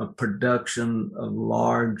still a production of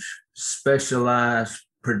large specialized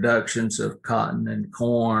productions of cotton and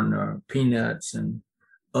corn or peanuts and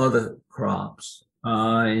other crops.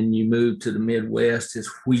 And you move to the Midwest, it's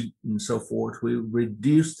wheat and so forth. We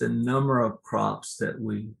reduce the number of crops that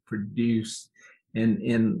we produce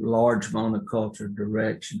in large monoculture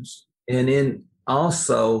directions. And in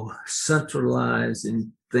also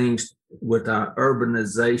centralizing things with our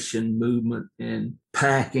urbanization movement and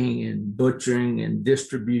packing and butchering and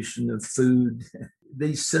distribution of food.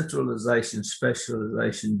 These centralization,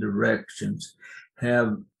 specialization directions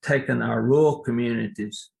have taken our rural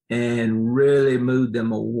communities and really moved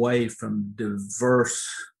them away from diverse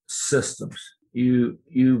systems. You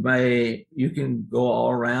can go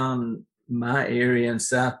all around my area in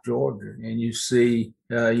South Georgia, and you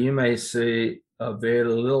may see a very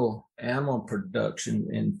little animal production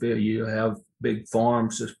in field. You have big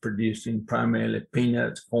farms that's producing primarily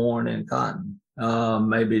peanuts, corn, and cotton.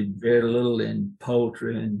 Maybe very little in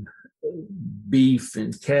poultry and beef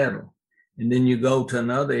and cattle. And then you go to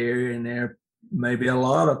another area, and there may be a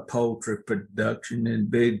lot of poultry production in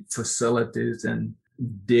big facilities and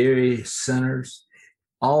dairy centers.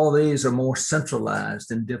 all these are more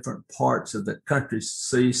centralized in different parts of the country.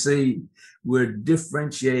 So you see, we're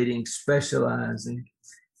differentiating, specializing,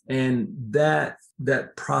 and that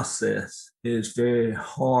process is very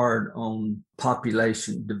hard on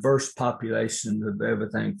population, diverse populations of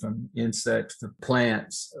everything from insects to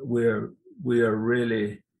plants. We are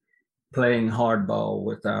really playing hardball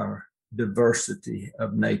with our diversity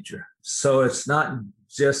of nature. So it's not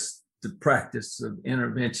just the practice of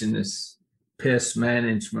interventionist pest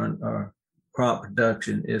management or crop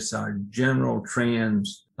production, it's our general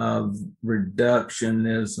trends of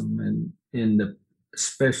reductionism and in the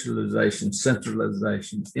specialization,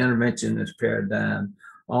 centralization, interventionist paradigm,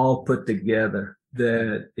 all put together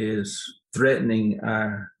that is threatening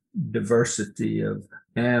our diversity of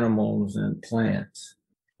animals and plants.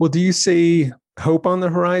 Well, do you see hope on the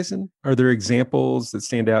horizon? Are there examples that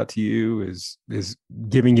stand out to you as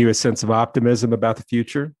giving you a sense of optimism about the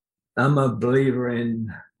future? I'm a believer in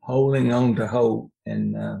holding on to hope.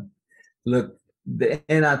 And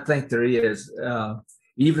and I think there is,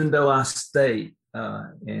 even though I state,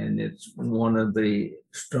 and it's one of the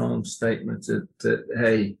strong statements that,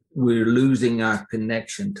 hey, we're losing our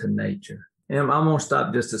connection to nature. And I'm going to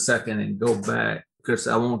stop just a second and go back because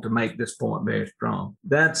I want to make this point very strong.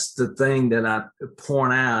 That's the thing that I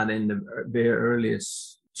point out in the very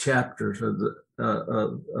earliest chapters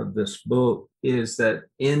of this book, is that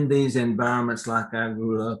in these environments like I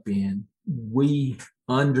grew up in, we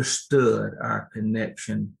understood our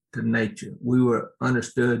connection to nature. We were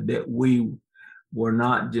understood that we were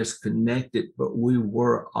not just connected, but we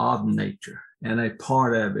were of nature and a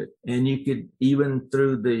part of it. And you could, even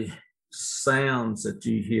through the sounds that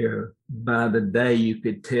you hear by the day, you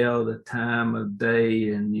could tell the time of day,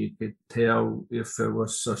 and you could tell if there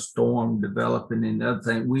was a storm developing. And the other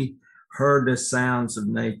thing, we heard the sounds of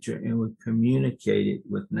nature and we communicated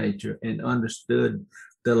with nature and understood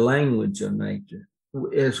the language of nature.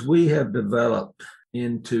 As we have developed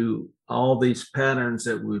into all these patterns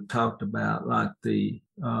that we've talked about, like the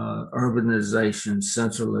urbanization,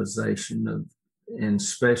 centralization and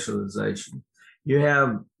specialization, you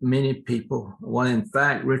have many people. Well, in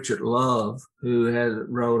fact, Richard Love, who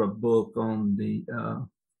wrote a book on the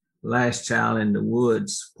Last Child in the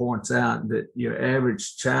Woods, points out that your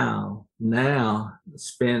average child now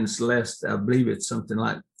spends less, I believe it's something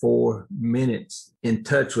like 4 minutes in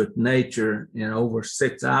touch with nature and over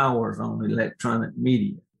 6 hours on electronic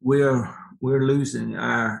media. We're losing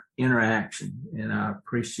our interaction and our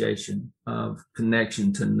appreciation of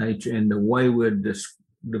connection to nature and the way we're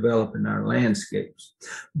developing our landscapes.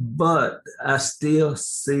 But I still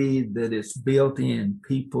see that it's built in.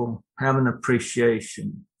 People have an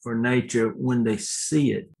appreciation for nature when they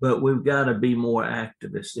see it, but we've got to be more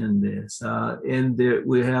activists in this.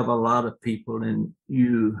 We have a lot of people, and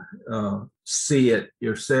you see it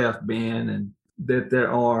yourself, Ben, and that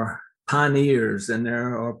there are pioneers and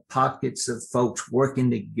there are pockets of folks working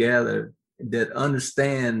together that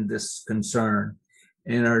understand this concern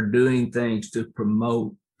and are doing things to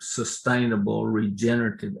promote sustainable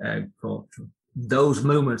regenerative agriculture. Those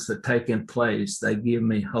movements are taking place. They give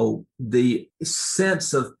me hope. The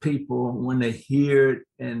sense of people when they hear it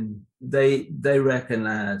and they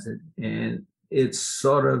recognize it, and it's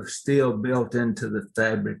sort of still built into the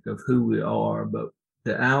fabric of who we are, but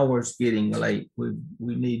the hour's getting late. We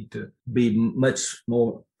need to be much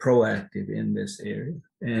more proactive in this area.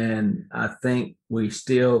 And I think we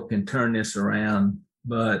still can turn this around,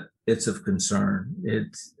 but it's of concern.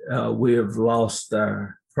 We have lost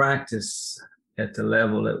our practice at the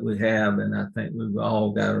level that we have, and I think we've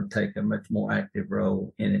all got to take a much more active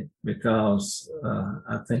role in it, because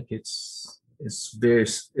I think it's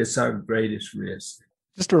our greatest risk.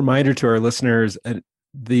 Just a reminder to our listeners,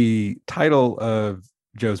 the title of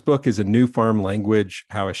Joe's book is A New Farm Language: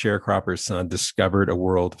 How a Sharecropper's Son Discovered a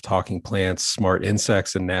World of Talking Plants, Smart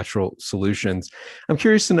Insects, and Natural Solutions. I'm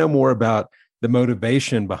curious to know more about the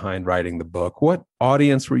motivation behind writing the book. What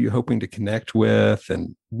audience were you hoping to connect with,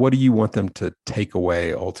 and what do you want them to take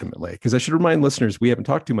away ultimately? Because I should remind listeners, we haven't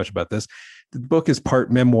talked too much about this. The book is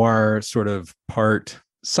part memoir, sort of part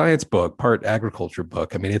science book, part agriculture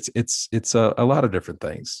book. I mean, it's a lot of different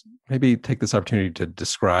things. Maybe take this opportunity to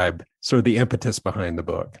describe sort of the impetus behind the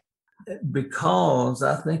book. Because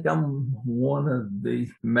I think I'm one of the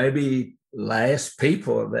maybe last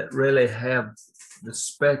people that really have the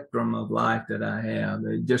spectrum of life that I have,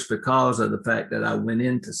 just because of the fact that I went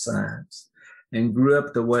into science and grew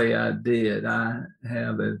up the way I did. I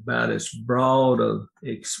have about as broad a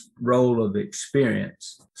role of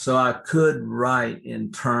experience. So I could write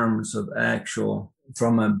in terms of actual,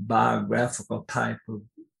 from a biographical type of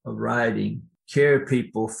writing, carry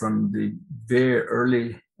people from the very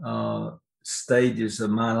early stages of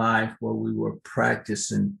my life where we were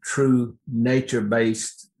practicing true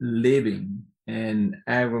nature-based living and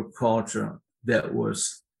agriculture that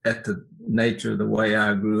was at the nature of the way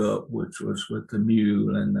I grew up, which was with the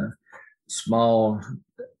mule and the small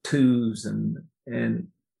twos and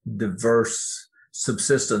diverse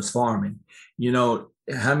subsistence farming.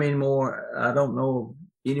 How many more? I don't know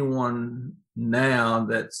anyone now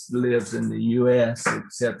that lives in the U.S.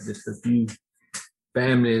 except just a few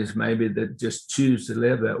families maybe that just choose to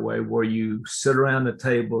live that way, where you sit around the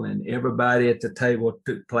table and everybody at the table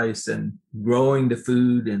took place in growing the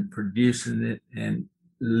food and producing it and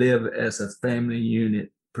live as a family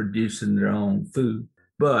unit producing their own food.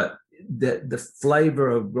 But the flavor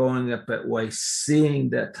of growing up that way, seeing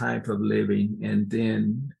that type of living, and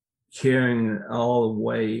then carrying it all the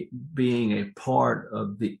way, being a part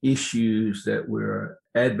of the issues that we're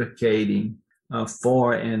advocating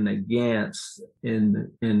for and against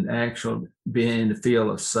in actual being in the field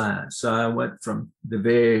of science. So I went from the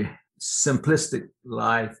very simplistic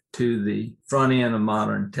life to the front end of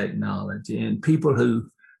modern technology. And people who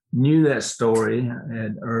knew that story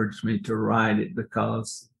had urged me to write it,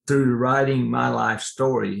 because through writing my life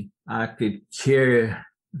story, I could carry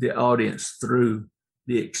the audience through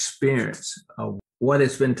the experience of what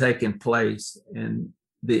has been taking place and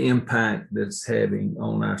the impact that's having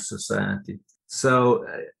on our society. So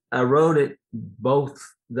I wrote it, both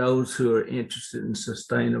those who are interested in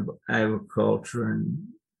sustainable agriculture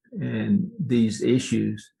and these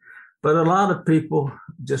issues, but a lot of people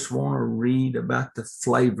just want to read about the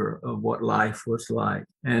flavor of what life was like.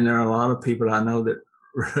 And there are a lot of people I know that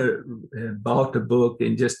bought the book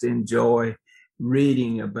and just enjoy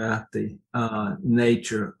reading about the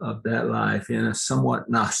nature of that life in a somewhat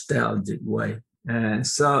nostalgic way. And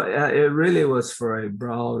so it really was for a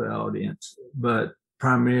broad audience, but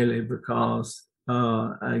primarily because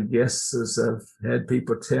I guess, as I've had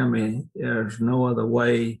people tell me, there's no other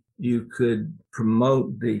way you could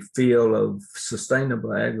promote the field of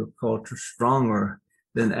sustainable agriculture stronger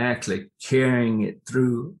than actually carrying it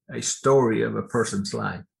through a story of a person's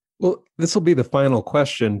life. Well, this will be the final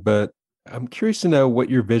question, but I'm curious to know what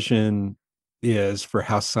your vision is for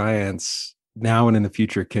how science now and in the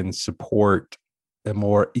future can support a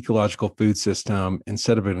more ecological food system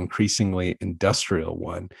instead of an increasingly industrial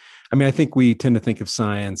one. I mean, I think we tend to think of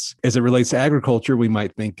science as it relates to agriculture. We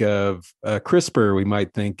might think of CRISPR, we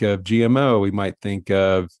might think of GMO, we might think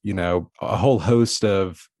of, a whole host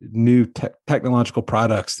of new technological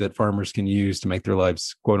products that farmers can use to make their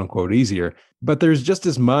lives, quote unquote, easier. But there's just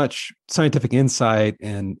as much scientific insight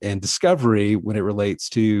and discovery when it relates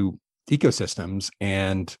to ecosystems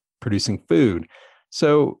and producing food.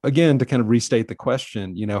 So again, to kind of restate the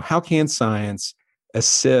question, how can science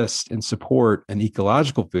assist and support an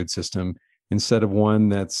ecological food system instead of one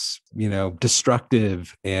that's,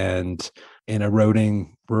 destructive and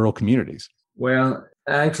eroding rural communities? Well,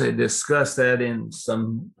 I actually discussed that in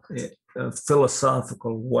some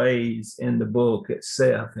philosophical ways in the book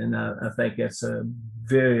itself, and I think that's a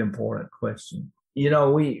very important question.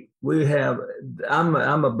 We have.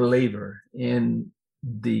 I'm a believer in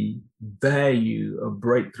the value of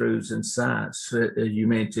breakthroughs in science, as you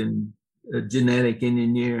mentioned, genetic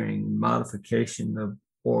engineering, modification of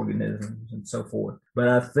organisms, and so forth. But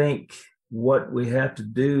I think what we have to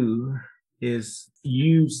do is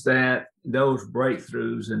use those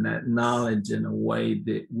breakthroughs and that knowledge in a way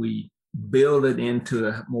that we build it into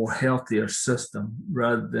a more healthier system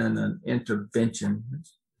rather than an intervention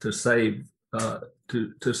to solve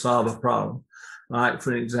a problem. Like,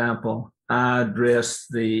 for example, I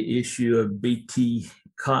addressed the issue of BT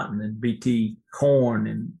cotton and BT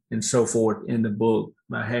corn and so forth in the book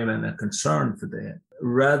by having a concern for that.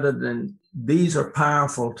 Rather than, these are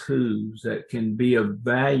powerful tools that can be of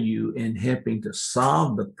value in helping to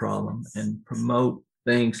solve the problem and promote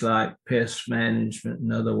things like pest management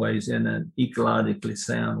and other ways in an ecologically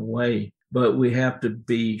sound way. But we have to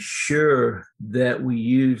be sure that we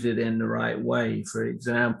use it in the right way. For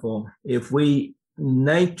example, if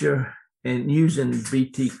nature, and using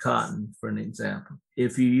BT cotton for an example,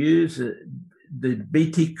 if you use the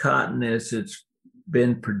BT cotton as it's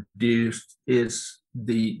been produced is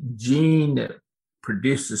the gene that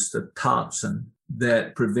produces the toxin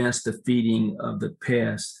that prevents the feeding of the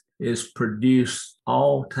pest is produced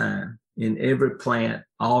all time in every plant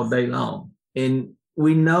all day long. And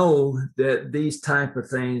we know that these type of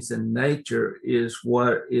things in nature is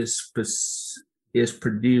what is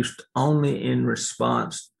produced only in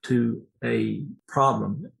response to a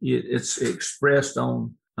problem. It's expressed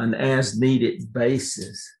on an as needed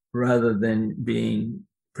basis rather than being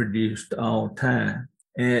produced all the time.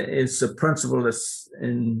 And it's a principle that's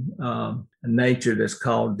in nature that's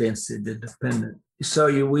called density dependent.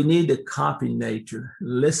 So we need to copy nature,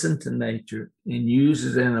 listen to nature, and use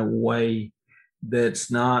it in a way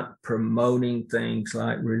that's not promoting things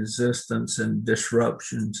like resistance and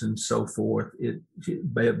disruptions and so forth,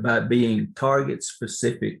 by being target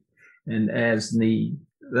specific and as need.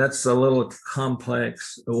 That's a little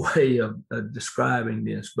complex way of describing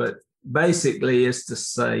this, but basically it's to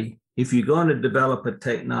say, if you're going to develop a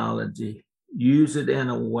technology, use it in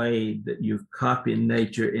a way that you've copied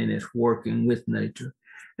nature and it's working with nature.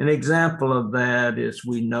 An example of that is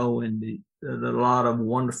we know in a lot of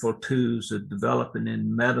wonderful tools are developing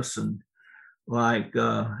in medicine, like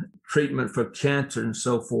treatment for cancer and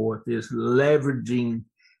so forth, is leveraging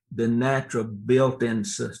the natural built-in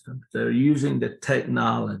system. They're using the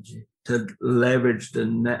technology to leverage the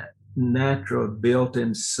natural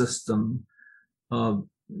built-in system of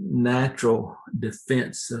natural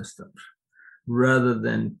defense systems, rather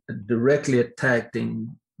than directly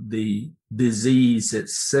attacking the disease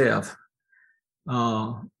itself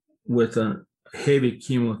with a heavy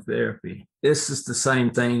chemotherapy. This is the same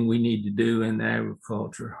thing we need to do in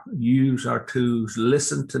agriculture. Use our tools,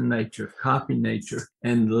 listen to nature, copy nature,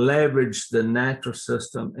 and leverage the natural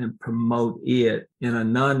system and promote it in a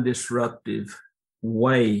non-disruptive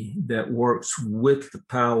way that works with the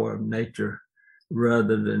power of nature,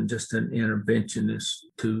 rather than just an interventionist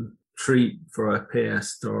to treat for a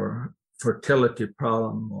pest or fertility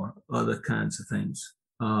problem or other kinds of things.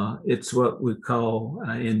 It's what we call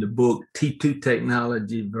in the book T2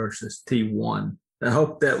 technology versus T1. I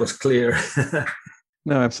hope that was clear.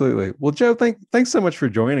 No, absolutely. Well, Joe, thanks so much for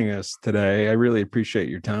joining us today. I really appreciate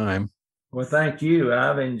your time. Well, thank you.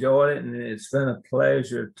 I've enjoyed it, and it's been a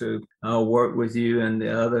pleasure to work with you and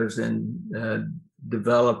the others in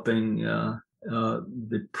developing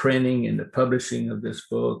the printing and the publishing of this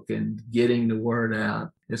book and getting the word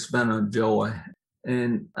out. It's been a joy.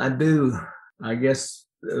 And I guess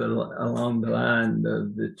along the line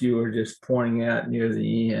that you were just pointing out near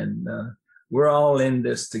the end, we're all in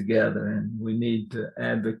this together, and we need to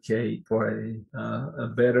advocate for a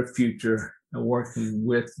better future working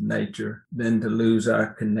with nature than to lose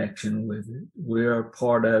our connection with it. We are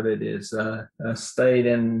part of it. As I stated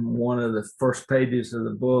in one of the first pages of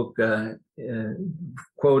the book,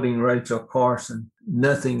 quoting Rachel Carson,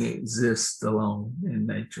 nothing exists alone in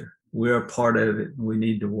nature. We are part of it, and we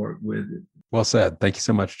need to work with it. Well said. Thank you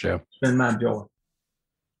so much, Joe. It's been my joy.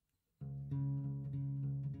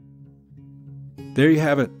 There you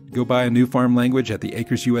have it. Go buy A New Farm Language at the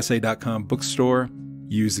acresusa.com bookstore.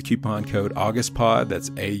 Use the coupon code AugustPod, that's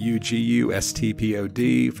AUGUSTPOD,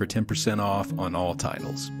 for 10% off on all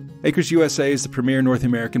titles. Acres USA is the premier North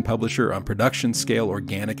American publisher on production-scale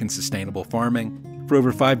organic and sustainable farming. For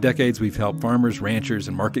over 5 decades, we've helped farmers, ranchers,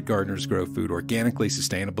 and market gardeners grow food organically,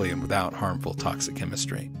 sustainably, and without harmful toxic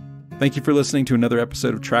chemistry. Thank you for listening to another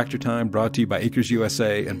episode of Tractor Time, brought to you by Acres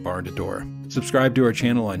USA and Barn to Door. Subscribe to our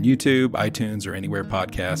channel on YouTube, iTunes, or anywhere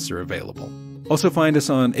podcasts are available. Also find us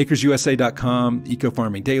on acresusa.com,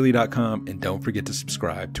 ecofarmingdaily.com, and don't forget to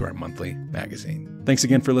subscribe to our monthly magazine. Thanks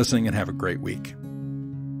again for listening, and have a great week.